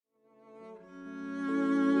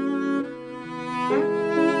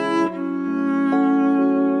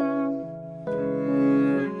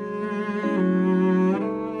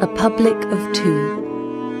Republic of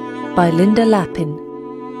Two by Linda Lappin.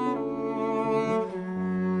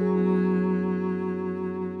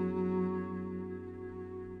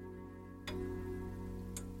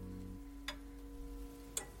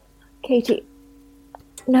 Katie.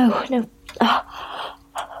 No.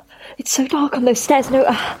 It's so dark on those stairs. No.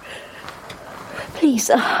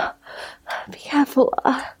 Please. Be careful.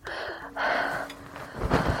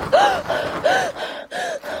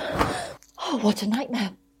 Oh, what a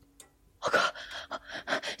nightmare. Oh, God.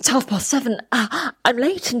 It's 7:30. I'm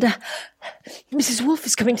late and Mrs. Wolfe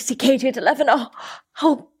is coming to see Katie at 11.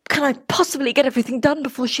 How can I possibly get everything done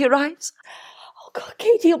before she arrives? Oh, God,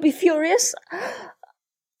 Katie will be furious.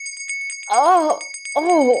 Oh,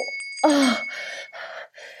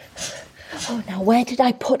 now where did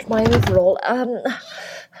I put my overall?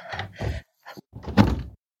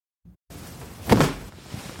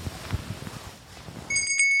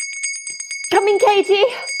 Coming, Katie!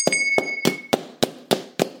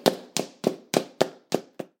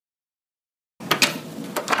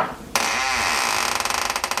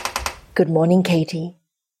 Good morning, Katie.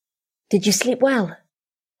 Did you sleep well?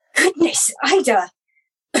 Goodness, Ida!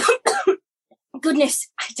 Goodness,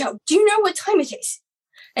 Ida, do you know what time it is?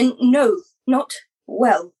 And no, not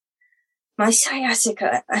well. My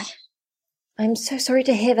sciatica. I'm so sorry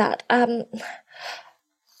to hear that.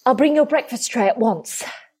 I'll bring your breakfast tray at once.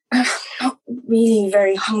 Not really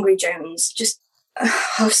very hungry, Jones. Just a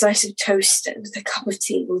half slice of toast with a cup of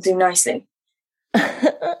tea will do nicely.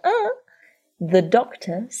 The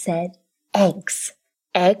doctor said eggs.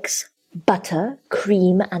 Eggs, butter,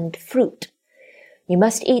 cream and fruit. You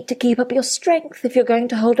must eat to keep up your strength if you're going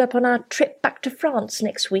to hold up on our trip back to France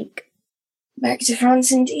next week. Back to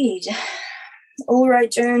France indeed. All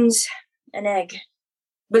right, Jones, an egg.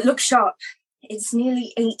 But look sharp. It's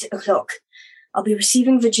nearly 8 o'clock. I'll be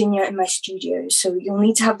receiving Virginia in my studio, so you'll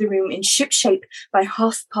need to have the room in shipshape by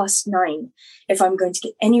 9:30 if I'm going to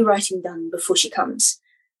get any writing done before she comes.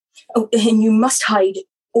 Oh, and you must hide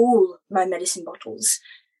all my medicine bottles.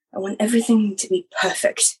 I want everything to be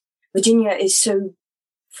perfect. Virginia is so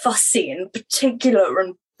fussy and particular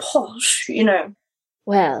and posh, you know.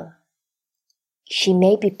 Well, she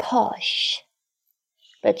may be posh,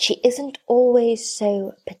 but she isn't always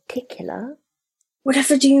so particular.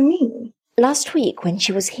 Whatever do you mean? Last week when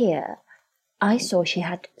she was here, I saw she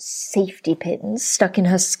had safety pins stuck in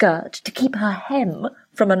her skirt to keep her hem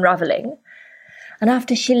from unravelling. And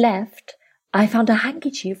after she left, I found a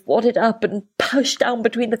handkerchief wadded up and pushed down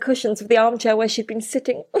between the cushions of the armchair where she'd been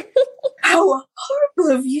sitting. How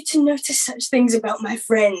horrible of you to notice such things about my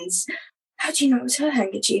friends. How do you know it was her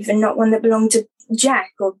handkerchief and not one that belonged to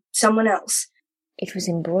Jack or someone else? It was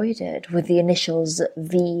embroidered with the initials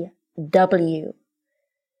V.W.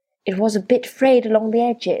 It was a bit frayed along the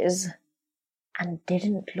edges and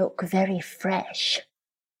didn't look very fresh.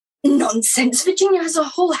 Nonsense! Virginia has a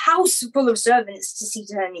whole house full of servants to see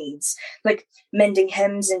to her needs, like mending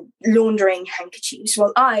hems and laundering handkerchiefs,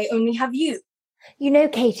 while I only have you. You know,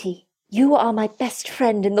 Katie, you are my best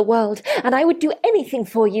friend in the world, and I would do anything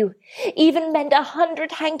for you, even mend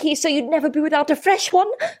 100 hankies so you'd never be without a fresh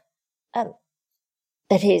one.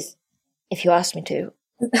 That is, if you ask me to.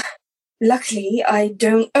 Luckily, I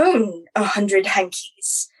don't own 100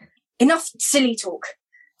 hankies. Enough silly talk.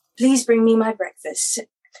 Please bring me my breakfast.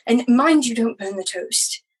 And mind you don't burn the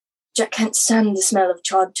toast. Jack can't stand the smell of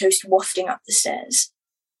charred toast wafting up the stairs.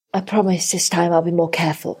 I promise this time I'll be more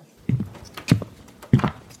careful.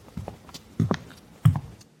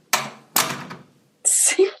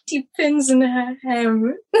 Safety pins in her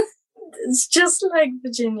hem. It's just like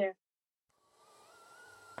Virginia.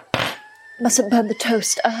 Mustn't burn the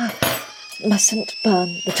toast. Mustn't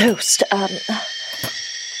burn the toast.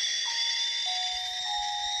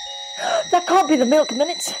 That can't be the milk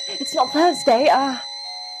minutes. It's not Thursday.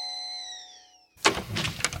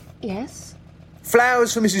 Yes?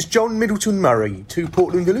 Flowers for Mrs. John Middleton Murray, 2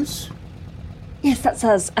 Portland Villas. Yes, that's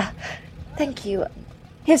us. Thank you.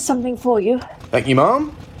 Here's something for you. Thank you,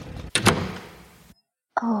 ma'am.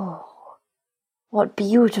 Oh, what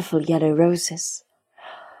beautiful yellow roses.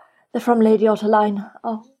 They're from Lady Otterline.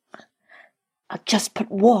 Oh, I'll just put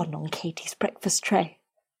one on Katie's breakfast tray.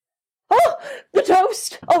 Oh, the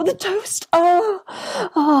toast! Oh, the toast!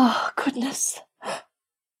 Oh, goodness.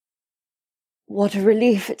 What a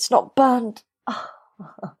relief it's not burned.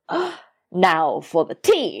 Oh. Now for the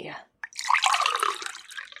tea.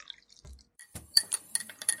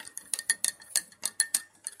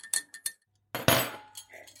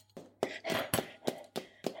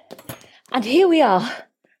 And here we are.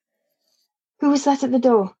 Who was that at the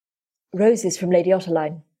door? Roses from Lady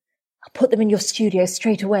Otterline. I'll put them in your studio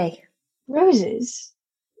straight away. Roses?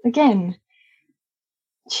 Again.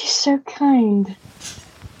 She's so kind.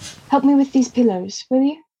 Help me with these pillows, will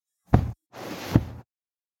you?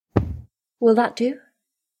 Will that do?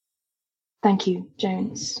 Thank you,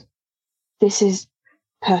 Jones. This is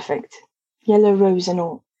perfect. Yellow rose and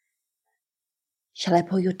all. Shall I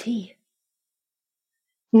pour your tea?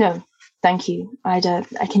 No, thank you, Ida.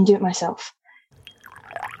 I can do it myself.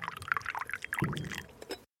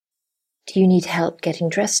 Do you need help getting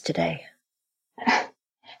dressed today?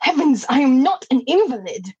 Heavens, I am not an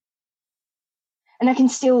invalid! And I can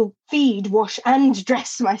still feed, wash, and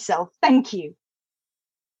dress myself. Thank you.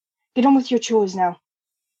 Get on with your chores now.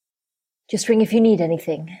 Just ring if you need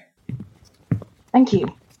anything. Thank you.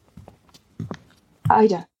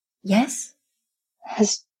 Ida. Yes?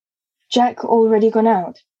 Has Jack already gone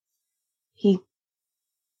out? He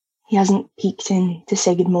hasn't peeked in to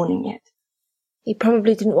say good morning yet. He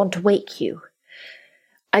probably didn't want to wake you.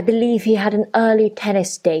 I believe he had an early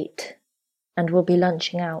tennis date and will be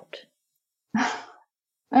lunching out.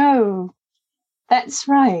 Oh, that's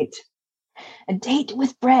right. A date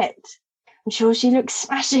with Brett. I'm sure she looks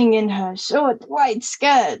smashing in her short white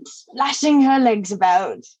skirt, lashing her legs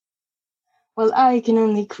about. Well, I can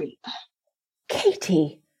only creep.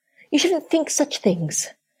 Katie, you shouldn't think such things.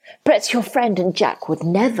 Brett's your friend and Jack would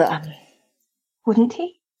never. Wouldn't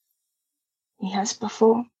he? He has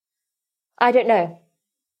before. I don't know.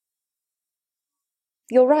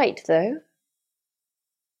 You're right, though.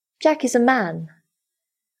 Jack is a man.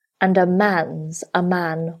 And a man's a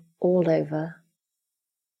man all over.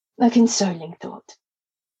 A consoling thought.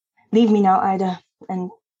 Leave me now, Ida,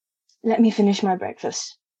 and let me finish my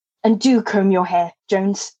breakfast. And do comb your hair,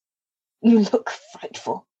 Jones. You look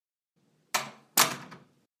frightful.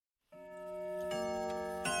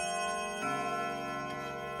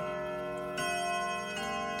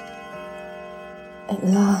 At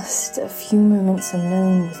last, a few moments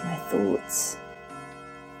alone with my thoughts.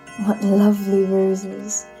 What lovely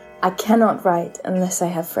roses. I cannot write unless I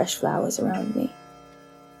have fresh flowers around me.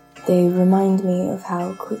 They remind me of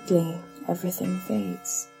how quickly everything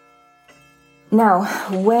fades. Now,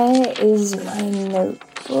 where is my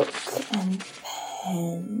notebook and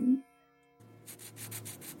pen?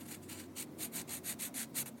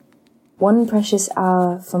 One precious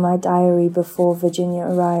hour for my diary before Virginia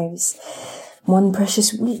arrives. One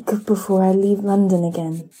precious week before I leave London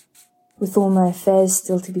again. With all my affairs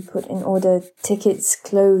still to be put in order, tickets,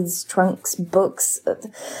 clothes, trunks, books.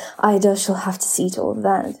 Ida shall have to see to all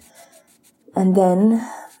that. And then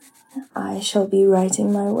I shall be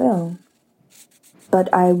writing my will.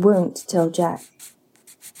 But I won't tell Jack.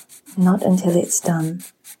 Not until it's done.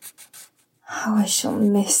 How I shall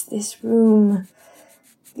miss this room.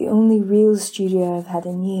 The only real studio I've had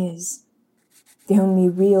in years. The only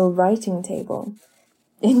real writing table.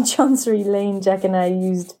 In Chancery Lane, Jack and I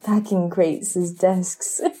used packing crates as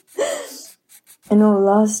desks. And all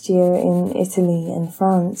last year in Italy and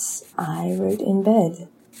France, I wrote in bed.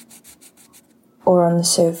 Or on the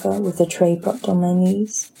sofa with a tray propped on my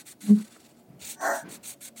knees.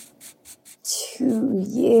 2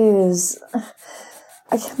 years.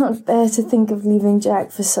 I cannot bear to think of leaving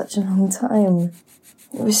Jack for such a long time.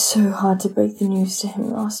 It was so hard to break the news to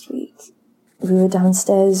him last week. We were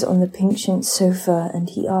downstairs on the pink chintz sofa and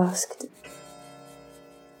he asked...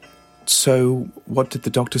 So, what did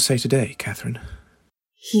the doctor say today, Catherine?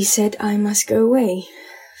 He said I must go away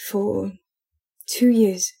for 2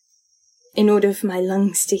 years. In order for my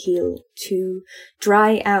lungs to heal, to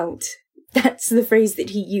dry out. That's the phrase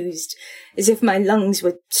that he used, as if my lungs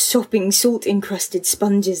were sopping salt-encrusted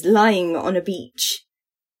sponges lying on a beach.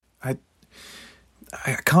 I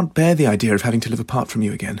can't bear the idea of having to live apart from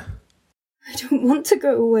you again. I don't want to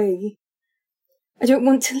go away. I don't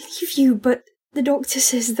want to leave you, but the doctor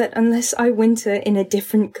says that unless I winter in a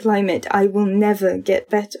different climate, I will never get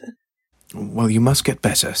better. Well, you must get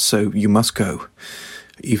better, so you must go,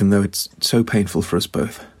 even though it's so painful for us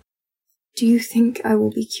both. Do you think I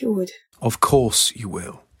will be cured? Of course you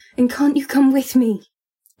will. And can't you come with me?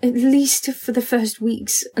 At least for the first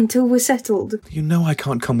weeks, until we're settled. You know I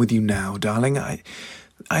can't come with you now, darling. I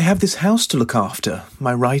have this house to look after,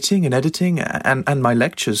 my writing and editing, and my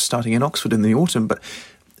lectures starting in Oxford in the autumn, but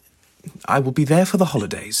I will be there for the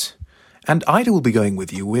holidays. And Ida will be going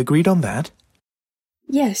with you, we agreed on that?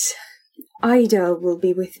 Yes, Ida will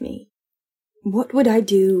be with me. What would I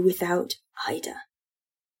do without Ida?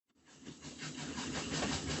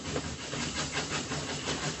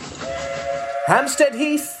 Hampstead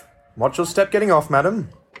Heath! Watch your step getting off, madam.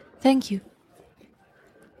 Thank you.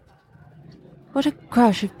 What a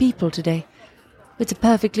crush of people today. It's a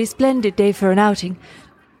perfectly splendid day for an outing.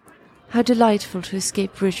 How delightful to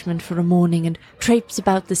escape Richmond for a morning and traipse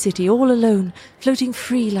about the city all alone, floating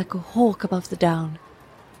free like a hawk above the down.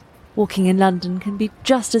 Walking in London can be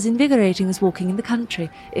just as invigorating as walking in the country,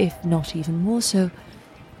 if not even more so.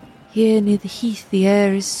 Here near the heath the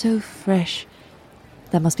air is so fresh.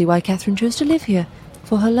 That must be why Catherine chose to live here,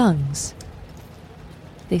 for her lungs.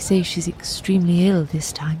 They say she's extremely ill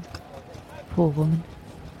this time. Poor woman.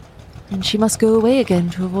 And she must go away again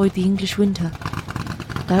to avoid the English winter.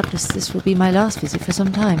 Doubtless this will be my last visit for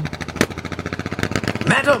some time.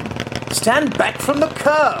 Madam, stand back from the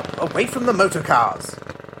curb, away from the motor cars.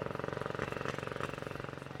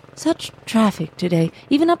 Such traffic today,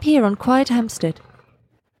 even up here on quiet Hampstead.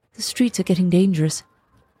 The streets are getting dangerous.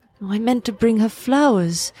 Oh, I meant to bring her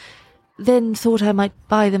flowers. Then thought I might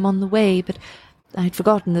buy them on the way, but I'd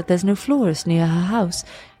forgotten that there's no florist near her house.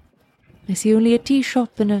 I see only a tea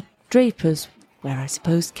shop and a draper's, where I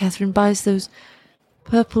suppose Catherine buys those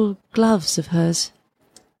purple gloves of hers.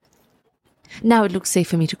 Now it looks safe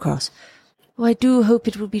for me to cross. Oh, I do hope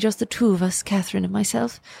it will be just the two of us, Catherine and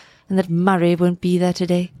myself, and that Murray won't be there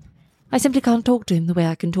today. I simply can't talk to him the way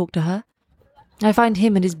I can talk to her. I find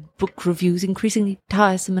him and his book reviews increasingly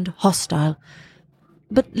tiresome and hostile.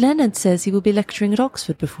 But Leonard says he will be lecturing at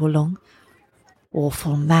Oxford before long.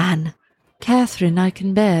 Awful man. Catherine I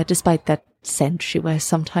can bear, despite that scent she wears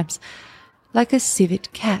sometimes, like a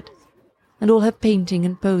civet cat, and all her painting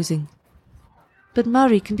and posing. But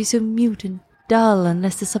Murray can be so mute and dull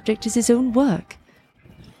unless the subject is his own work.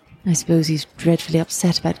 I suppose he's dreadfully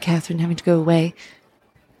upset about Catherine having to go away.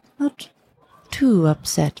 Not too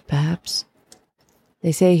upset, perhaps.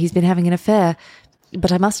 They say he's been having an affair,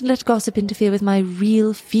 but I mustn't let gossip interfere with my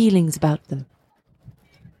real feelings about them.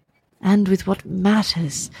 And with what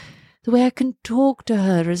matters, the way I can talk to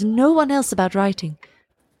her as no one else about writing,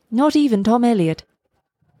 not even Tom Elliot.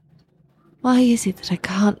 Why is it that I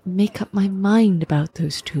can't make up my mind about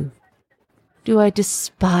those two? Do I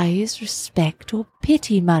despise, respect, or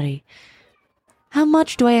pity Murray? How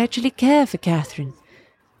much do I actually care for Catherine?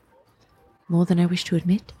 More than I wish to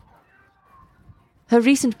admit. Her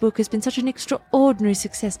recent book has been such an extraordinary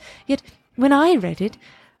success, yet when I read it,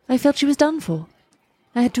 I felt she was done for.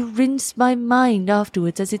 I had to rinse my mind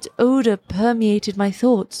afterwards as its odour permeated my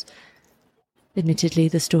thoughts. Admittedly,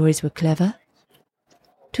 the stories were clever.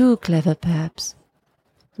 Too clever, perhaps.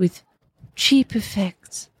 With cheap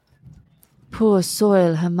effects. Poor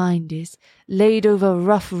soil her mind is, laid over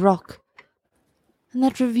rough rock. And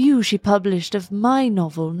that review she published of my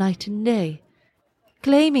novel, Night and Day,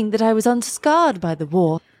 claiming that I was unscarred by the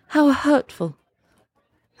war. How hurtful.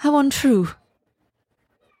 How untrue.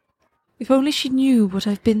 If only she knew what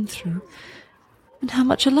I've been through, and how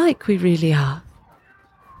much alike we really are.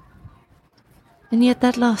 And yet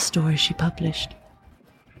that last story she published,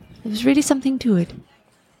 there was really something to it.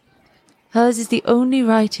 Hers is the only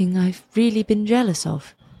writing I've really been jealous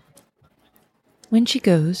of. When she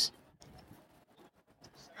goes,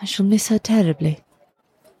 I shall miss her terribly.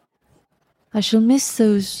 I shall miss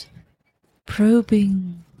those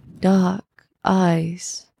probing, dark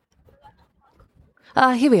eyes.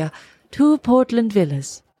 Ah, here we are. 2 Portland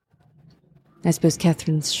Villas. I suppose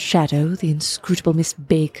Catherine's shadow, the inscrutable Miss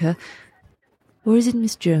Baker, or is it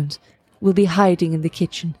Miss Jones, will be hiding in the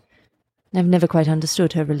kitchen. I've never quite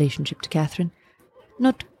understood her relationship to Catherine.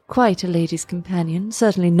 Not quite a lady's companion,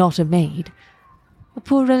 certainly not a maid. A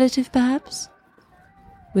poor relative, perhaps?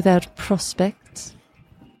 Without prospects.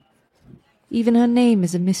 Even her name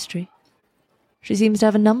is a mystery. She seems to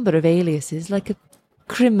have a number of aliases, like a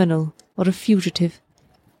criminal or a fugitive.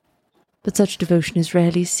 But such devotion is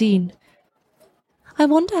rarely seen. I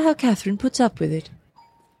wonder how Catherine puts up with it.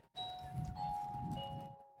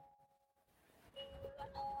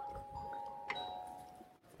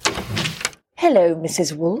 Hello,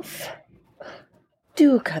 Mrs. Wolfe.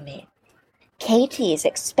 Do come in. Katie is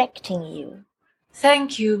expecting you.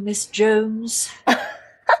 Thank you, Miss Jones.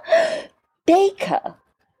 Baker.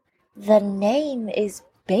 The name is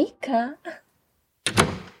Baker.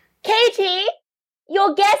 Katie,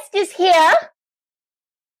 your guest is here.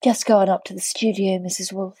 Just go on up to the studio,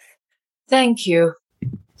 Mrs. Wolfe. Thank you.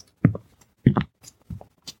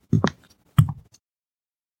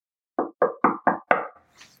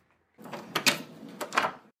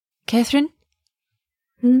 Catherine?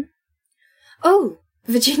 Oh,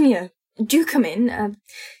 Virginia, do come in.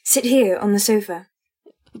 Sit here on the sofa.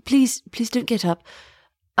 Please don't get up.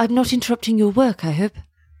 I'm not interrupting your work, I hope.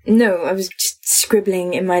 No, I was just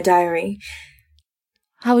scribbling in my diary.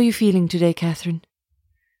 How are you feeling today, Catherine?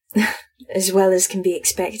 As well as can be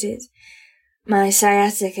expected. My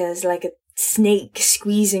sciatica is like a snake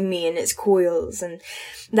squeezing me in its coils, and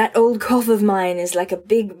that old cough of mine is like a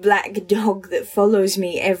big black dog that follows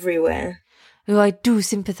me everywhere. Oh, I do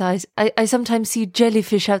sympathise. I sometimes see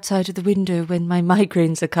jellyfish outside of the window when my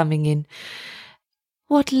migraines are coming in.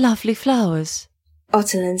 What lovely flowers.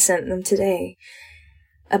 Ottolen sent them today.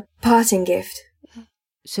 A parting gift.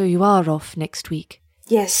 So you are off next week?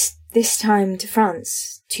 Yes, this time to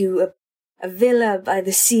France, to a villa by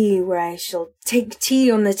the sea where I shall take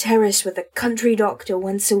tea on the terrace with a country doctor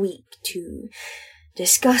once a week to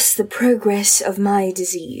discuss the progress of my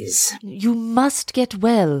disease. You must get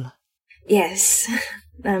well. Yes,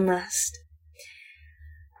 I must.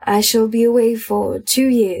 I shall be away for 2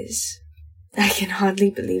 years. I can hardly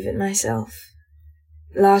believe it myself.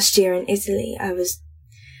 Last year in Italy, I was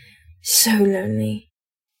so lonely.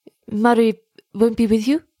 Murray won't be with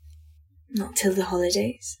you? Not till the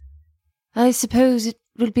holidays. I suppose it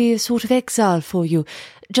will be a sort of exile for you,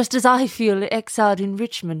 just as I feel exiled in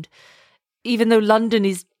Richmond. Even though London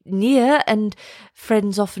is near and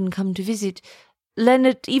friends often come to visit,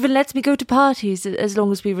 Leonard even lets me go to parties as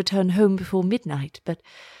long as we return home before midnight. But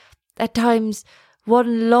at times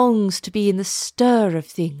one longs to be in the stir of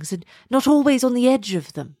things and not always on the edge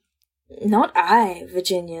of them. Not I,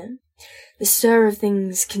 Virginia. The stir of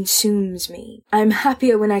things consumes me. I am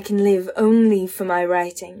happier when I can live only for my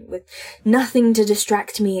writing, with nothing to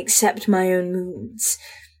distract me except my own moods.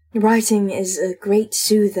 Writing is a great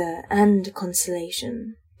soother and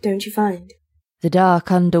consolation, don't you find? The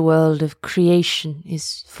dark underworld of creation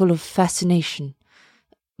is full of fascination,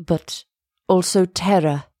 but also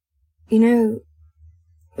terror. You know,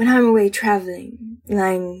 when I'm away travelling,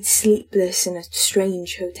 lying sleepless in a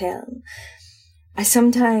strange hotel, I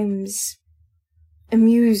sometimes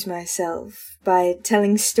amuse myself by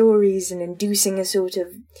telling stories and inducing a sort of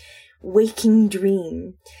waking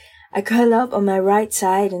dream. I curl up on my right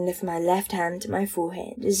side and lift my left hand to my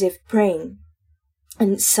forehead, as if praying.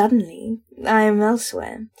 And suddenly, I am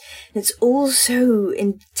elsewhere. It's all so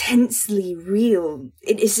intensely real.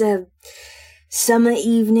 It is a summer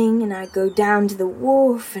evening, and I go down to the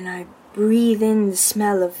wharf, and I breathe in the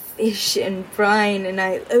smell of fish and brine, and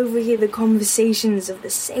I overhear the conversations of the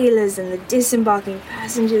sailors and the disembarking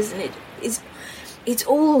passengers, and it's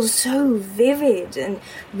all so vivid and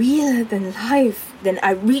realer than life. Then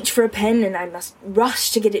I reach for a pen, and I must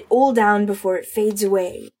rush to get it all down before it fades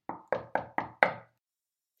away.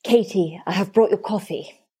 Katie, I have brought your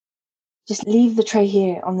coffee. Just leave the tray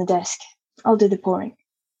here on the desk. I'll do the pouring.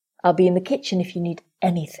 I'll be in the kitchen if you need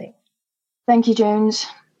anything. Thank you, Jones.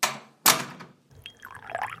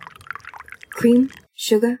 Cream?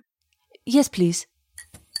 Sugar? Yes, please.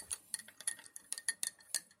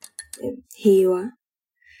 Here you are.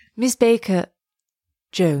 Miss Baker,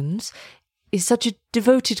 Jones, is such a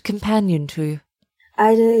devoted companion to you.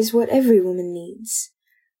 Ida is what every woman needs.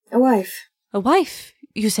 A wife. A wife,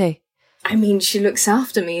 you say? I mean, she looks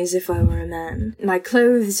after me as if I were a man. My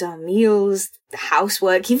clothes, our meals, the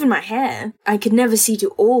housework, even my hair. I could never see to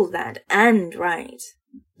all that and write.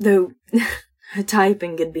 Though her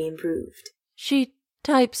typing could be improved. She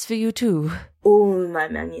types for you too? All my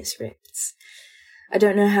manuscripts. I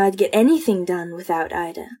don't know how I'd get anything done without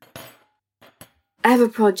Ida. I have a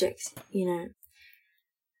project, you know.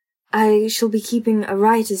 I shall be keeping a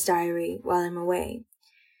writer's diary while I'm away.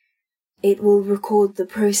 It will record the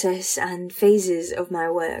process and phases of my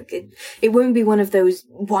work. It won't be one of those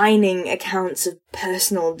whining accounts of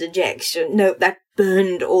personal dejection. No, that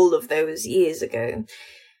burned all of those years ago.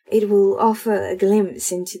 It will offer a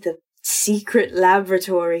glimpse into the secret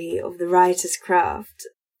laboratory of the writer's craft.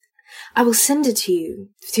 I will send it to you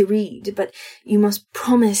to read, but you must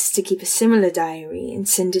promise to keep a similar diary and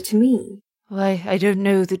send it to me. Why, I don't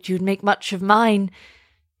know that you'd make much of mine.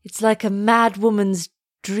 It's like a mad woman's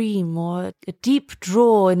dream, or a deep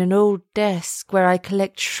drawer in an old desk where I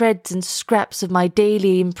collect shreds and scraps of my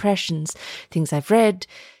daily impressions, things I've read,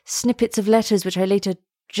 snippets of letters which I later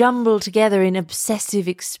jumble together in obsessive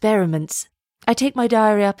experiments. I take my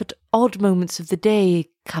diary up at odd moments of the day,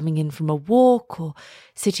 coming in from a walk or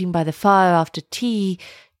sitting by the fire after tea.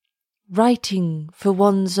 Writing for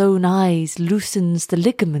one's own eyes loosens the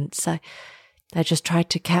ligaments. I just try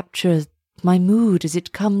to capture my mood as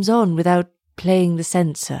it comes on without playing the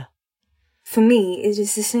censor. For me, it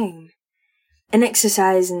is the same. An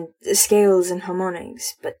exercise in scales and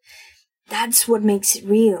harmonics, but that's what makes it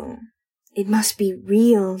real. It must be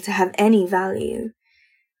real to have any value.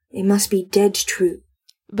 It must be dead true.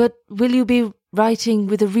 But will you be writing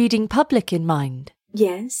with a reading public in mind?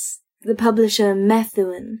 Yes. The publisher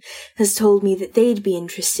Methuen has told me that they'd be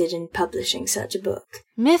interested in publishing such a book.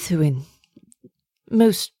 Methuen?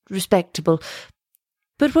 Most respectable.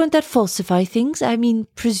 But won't that falsify things? I mean,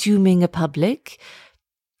 presuming a public.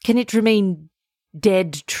 Can it remain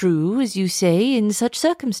dead true, as you say, in such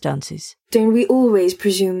circumstances? Don't we always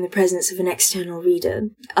presume the presence of an external reader,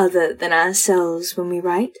 other than ourselves, when we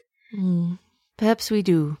write? Perhaps we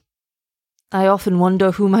do. I often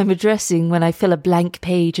wonder whom I'm addressing when I fill a blank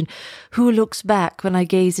page, and who looks back when I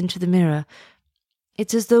gaze into the mirror.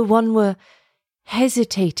 It's as though one were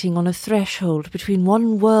hesitating on a threshold between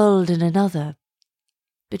one world and another,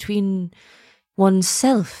 between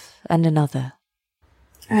oneself and another.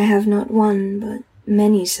 I have not one, but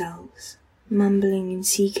many selves, mumbling in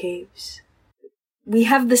sea caves. We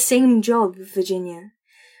have the same job, Virginia.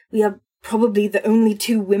 We are probably the only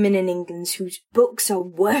two women in England whose books are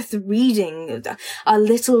worth reading. Our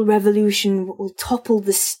little revolution will topple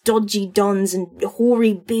the stodgy dons and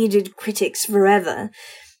hoary bearded critics forever.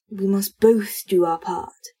 We must both do our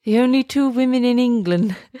part. The only two women in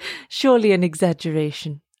England. Surely an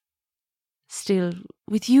exaggeration. Still,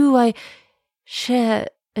 with you I share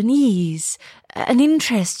an ease, an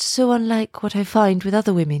interest so unlike what I find with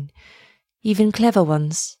other women, even clever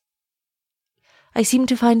ones. I seem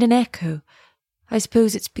to find an echo. I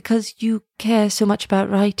suppose it's because you care so much about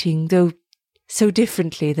writing, though so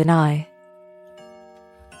differently than I.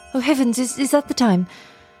 Oh, heavens, is that the time?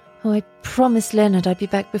 Oh, I promised Leonard I'd be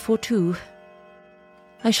back before 2.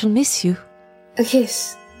 I shall miss you. A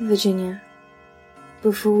kiss, Virginia,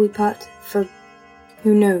 before we part for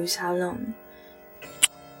who knows how long.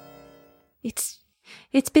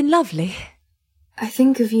 It's been lovely. I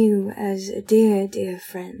think of you as a dear, dear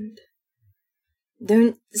friend.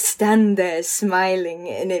 Don't stand there smiling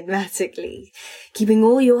enigmatically, keeping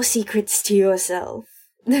all your secrets to yourself.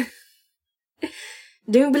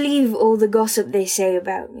 Don't believe all the gossip they say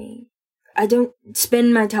about me. I don't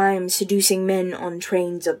spend my time seducing men on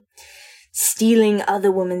trains or stealing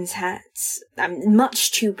other women's hats. I'm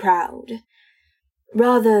much too proud.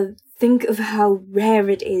 Rather, think of how rare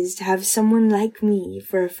it is to have someone like me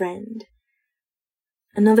for a friend.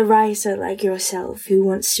 Another writer like yourself who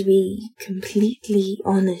wants to be completely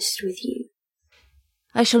honest with you.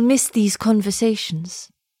 I shall miss these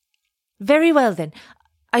conversations. Very well, then.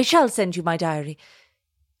 I shall send you my diary.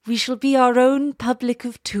 We shall be our own public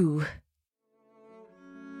of 2.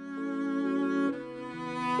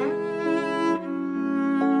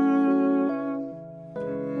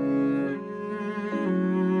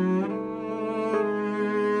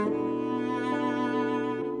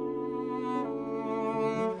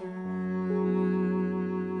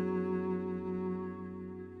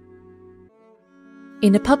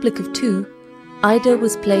 In A Public of 2, Ida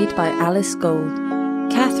was played by Alice Gold,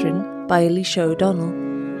 Catherine by Alicia O'Donnell,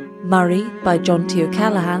 Murray by John T.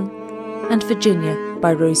 O'Callaghan, and Virginia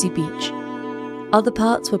by Rosie Beach. Other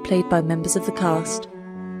parts were played by members of the cast.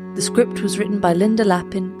 The script was written by Linda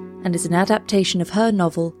Lappin and is an adaptation of her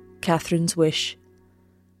novel, Catherine's Wish.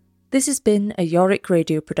 This has been a Yorick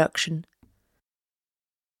Radio production,